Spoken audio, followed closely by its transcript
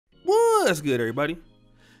What's good, everybody?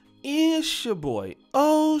 It's your boy,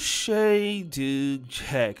 O'Shea Duke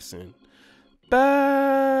Jackson,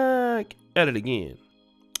 back at it again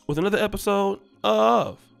with another episode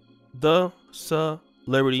of The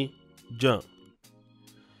Celebrity Jump.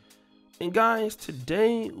 And guys,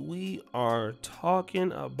 today we are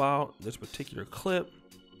talking about this particular clip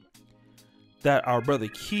that our brother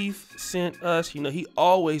Keith sent us. You know, he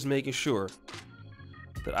always making sure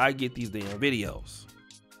that I get these damn videos.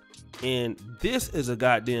 And this is a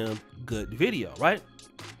goddamn good video, right?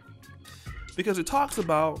 Because it talks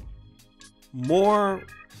about more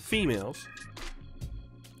females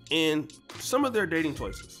and some of their dating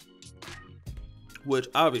choices, which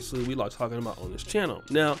obviously we like talking about on this channel.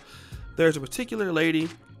 Now, there's a particular lady.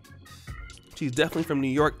 She's definitely from New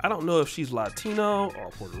York. I don't know if she's Latino or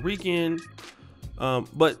Puerto Rican,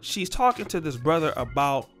 but she's talking to this brother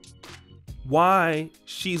about why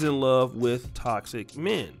she's in love with toxic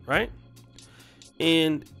men, right?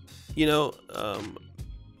 And, you know,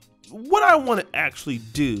 what I want to actually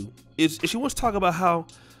do is she wants to talk about how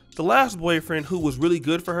the last boyfriend, who was really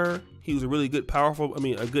good for her, he was a really good,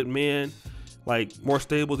 a good man, like more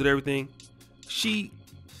stable, did everything. She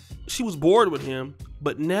was bored with him,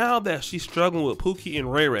 but now that she's struggling with Pookie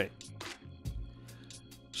and Ray Ray,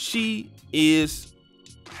 she is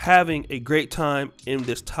having a great time in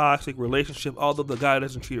this toxic relationship, although the guy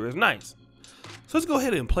doesn't treat her as nice. So let's go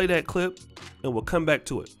ahead and play that clip and we'll come back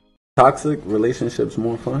to it. Toxic relationships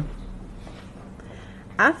more fun?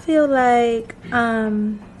 I feel like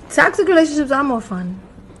toxic relationships are more fun.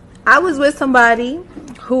 I was with somebody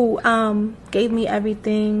who gave me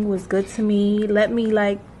everything, was good to me, let me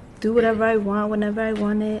like do whatever I want whenever I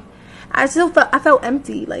wanted. I felt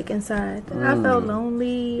empty, like, inside. I felt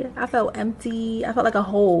lonely. I felt empty. I felt like a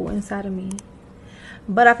hole inside of me.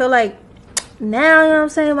 But I feel like now, you know what I'm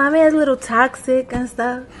saying, my man's a little toxic and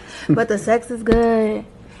stuff, but the sex is good.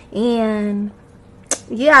 And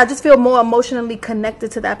yeah, I just feel more emotionally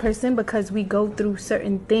connected to that person because we go through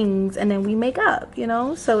certain things and then we make up, you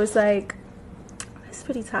know? So it's like, it's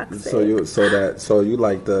pretty toxic. So you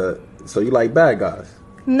like bad guys?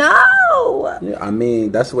 No. Yeah, I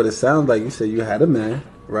mean, that's what it sounds like. You said you had a man,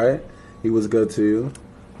 right? He was good to you,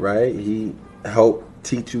 right? He helped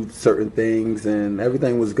teach you certain things and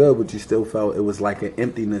everything was good, but you still felt it was like an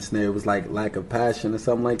emptiness there. It was like lack of passion or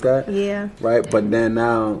something like that. Yeah. Right? But then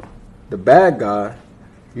now the bad guy,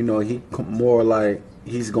 you know, he more like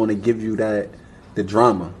he's going to give you the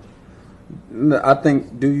drama. I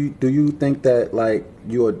think, do you think that, like,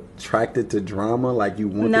 you're attracted to drama, like you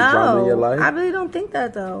want the drama in your life? I really don't think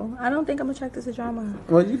that, though. I don't think I'm attracted to drama.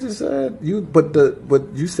 Well, you just said but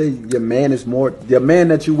you say your man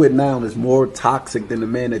that you with now is more toxic than the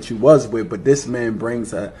man that you was with, but this man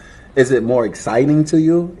brings is it more exciting to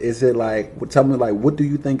you? Is it like, tell me, like, what do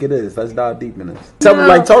you think it is? Let's dive deep in this. Tell me,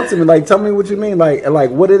 like, talk to me, like, tell me what you mean, like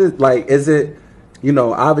what it is, like, is it, you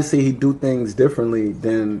know, obviously he do things differently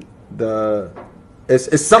than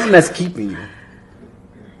it's something that's keeping you.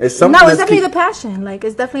 It's definitely the passion. Like,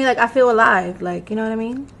 it's definitely like I feel alive. Like, you know what I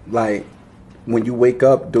mean? Like, when you wake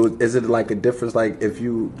up, is it like a difference? Like, if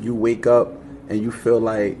you wake up and you feel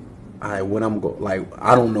like, all right, what I'm going, like,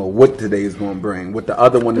 I don't know what today is going to bring. What the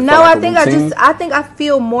other one is. No, I think I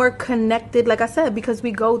feel more connected. Like I said, because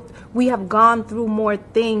we have gone through more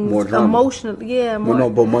things, more emotionally. Yeah, more. No,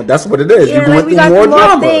 but that's what it is. Yeah, like we got through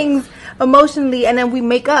more things emotionally, and then we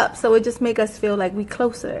make up. So it just make us feel like we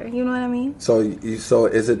closer. You know what I mean? So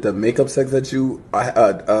is it the makeup sex that you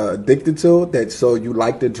are addicted to? That so you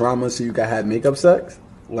like the drama, so you can have makeup sex?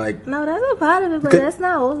 Like, no, that's a part of it, but that's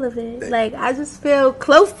not all of it. Like, I just feel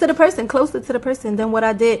closer to the person than what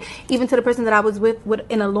I did, even to the person that I was with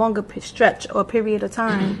in a longer stretch or period of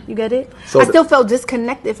time. You get it? So I still felt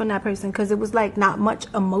disconnected from that person because it was like not much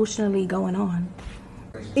emotionally going on.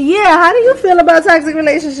 Yeah, how do you feel about toxic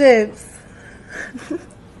relationships?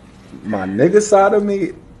 My nigga side of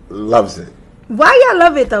me loves it. Why y'all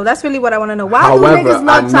love it though? That's really what I want to know. Why do niggas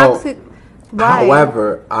love toxic? Right.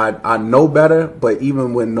 However, I know better, but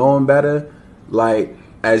even when knowing better, like,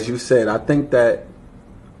 as you said, I think that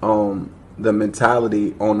the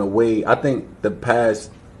mentality on the way, I think the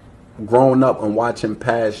past, growing up and watching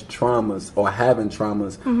past traumas or having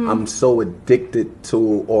traumas, I'm so addicted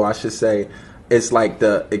to, or I should say, it's like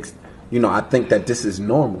I think that this is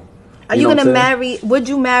normal. Are you gonna marry? Would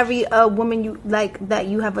you marry a woman you like that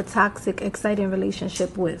you have a toxic, exciting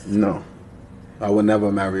relationship with? No. I would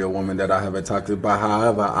never marry a woman that I have a toxic. But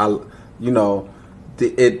however,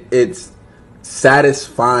 it's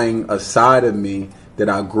satisfying a side of me that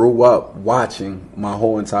I grew up watching my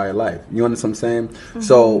whole entire life. You understand what I'm saying?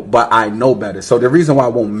 So, but I know better. So the reason why I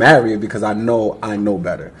won't marry it because I know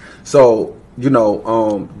better. So,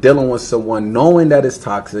 dealing with someone, knowing that it's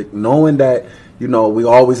toxic, knowing that, we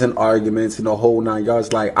always in arguments, whole 9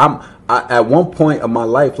 yards. Like I at one point of my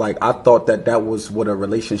life, like I thought that was what a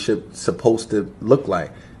relationship supposed to look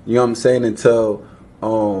like. You know what I'm saying? Until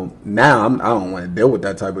now, I don't want to deal with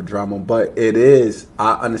that type of drama, but it is.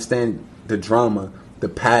 I understand the drama, the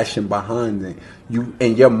passion behind it. You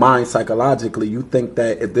in your mind psychologically, you think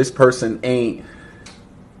that if this person ain't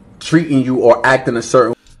treating you or acting a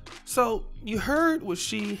certain. So you heard what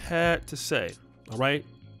she had to say, all right?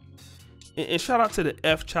 And shout out to the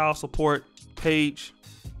F Child Support page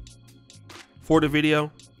for the video.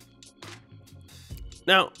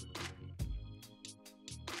 Now,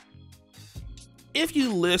 if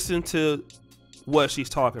you listen to what she's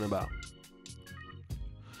talking about,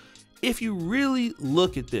 if you really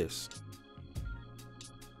look at this,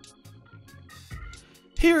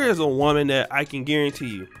 here is a woman that I can guarantee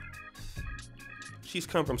you, she's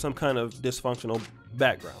come from some kind of dysfunctional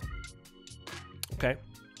background. Okay.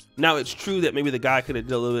 Now it's true that maybe the guy could have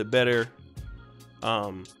done a little bit better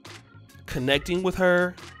connecting with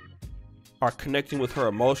her or connecting with her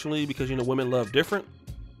emotionally because, women love differently,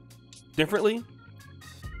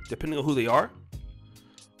 depending on who they are.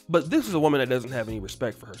 But this is a woman that doesn't have any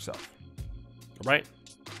respect for herself. Right?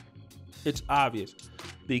 It's obvious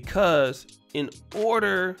because in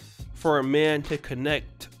order for a man to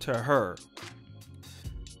connect to her,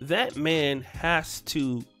 that man has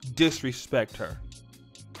to disrespect her.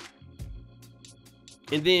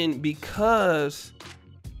 And then because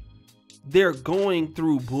they're going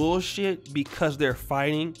through bullshit because they're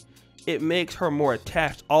fighting, it makes her more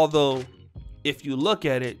attached. Although, if you look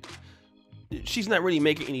at it, she's not really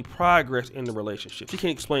making any progress in the relationship. She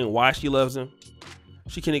can't explain why she loves him.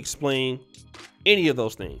 She can't explain any of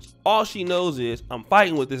those things. All she knows is I'm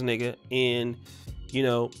fighting with this nigga, and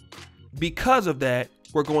because of that,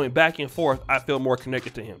 we're going back and forth. I feel more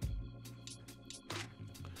connected to him.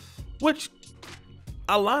 Which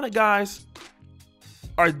a lot of guys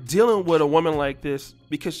are dealing with a woman like this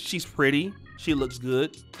because she's pretty, she looks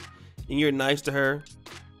good, and you're nice to her.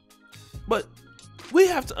 But we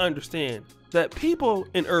have to understand that people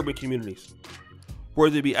in urban communities,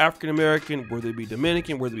 whether it be African American, whether it be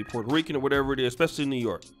Dominican, whether it be Puerto Rican, or whatever it is, especially in New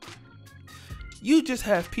York, you just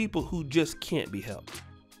have people who just can't be helped.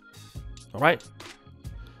 All right?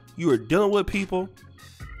 You are dealing with people,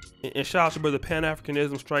 and shout out to Brother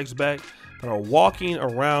Pan-Africanism Strikes Back, that are walking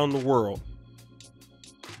around the world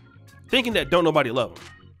thinking that don't nobody love them.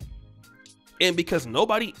 And because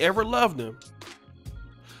nobody ever loved them,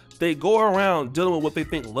 they go around dealing with what they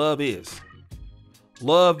think love is.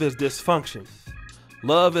 Love is dysfunction.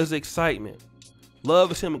 Love is excitement.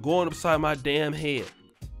 Love is him going upside my damn head.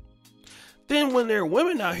 Then when there are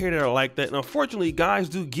women out here that are like that, and unfortunately guys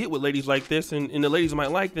do get with ladies like this, and the ladies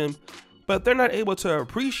might like them, but they're not able to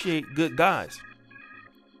appreciate good guys.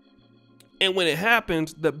 And when it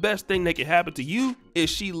happens, the best thing that can happen to you is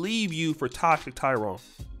she leave you for toxic Tyrone.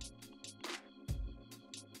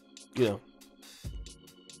 It's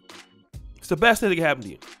the best thing that can happen to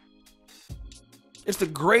you. It's the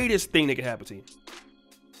greatest thing that can happen to you.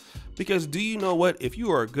 Because do you know what? If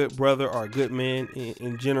you are a good brother or a good man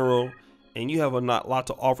in general, and you have a lot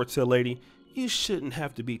to offer to a lady, you shouldn't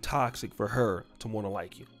have to be toxic for her to want to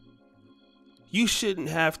like you. You shouldn't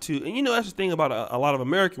have to, and that's the thing about a lot of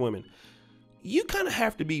American women. You kind of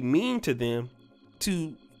have to be mean to them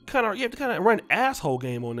you have to kind of run an asshole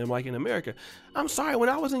game on them like in America. I'm sorry, when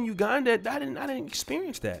I was in Uganda, I didn't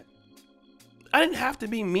experience that. I didn't have to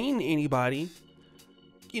be mean to anybody,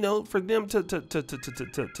 for them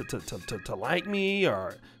to like me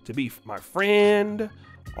or to be my friend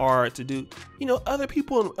or to do, other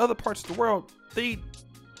people in other parts of the world, they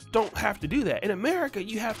don't have to do that. In America,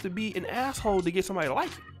 you have to be an asshole to get somebody to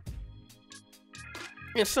like you.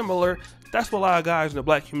 And similar, that's what a lot of guys in the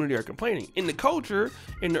black community are complaining. In the culture,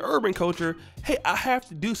 in the urban culture, hey, I have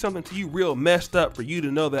to do something to you real messed up for you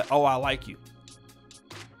to know that, oh, I like you.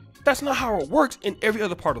 That's not how it works in every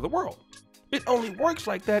other part of the world. It only works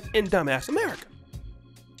like that in dumbass America.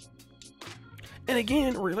 And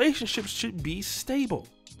again, relationships should be stable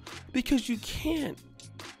because you can't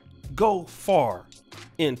go far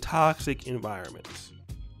in toxic environments.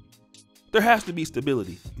 There has to be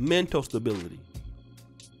stability, mental stability.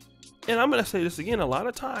 And I'm going to say this again, a lot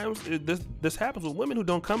of times this happens with women who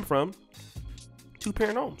don't come from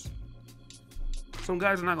two-parent homes. Some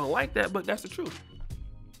guys are not going to like that, but that's the truth.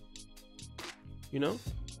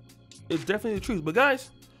 It's definitely the truth. But guys,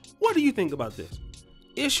 what do you think about this?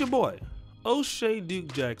 It's your boy, O'Shea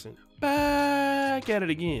Duke Jackson, back at it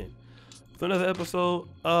again with another episode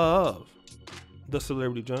of The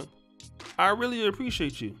Celebrity Junk. I really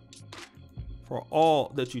appreciate you for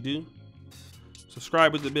all that you do.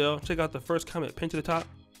 Subscribe with the bell. Check out the first comment pinned to the top.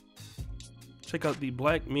 Check out the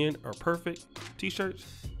Black Men Are Perfect t-shirts.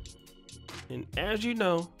 And as you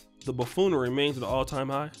know, the buffoonery remains at an all-time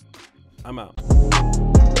high. I'm out.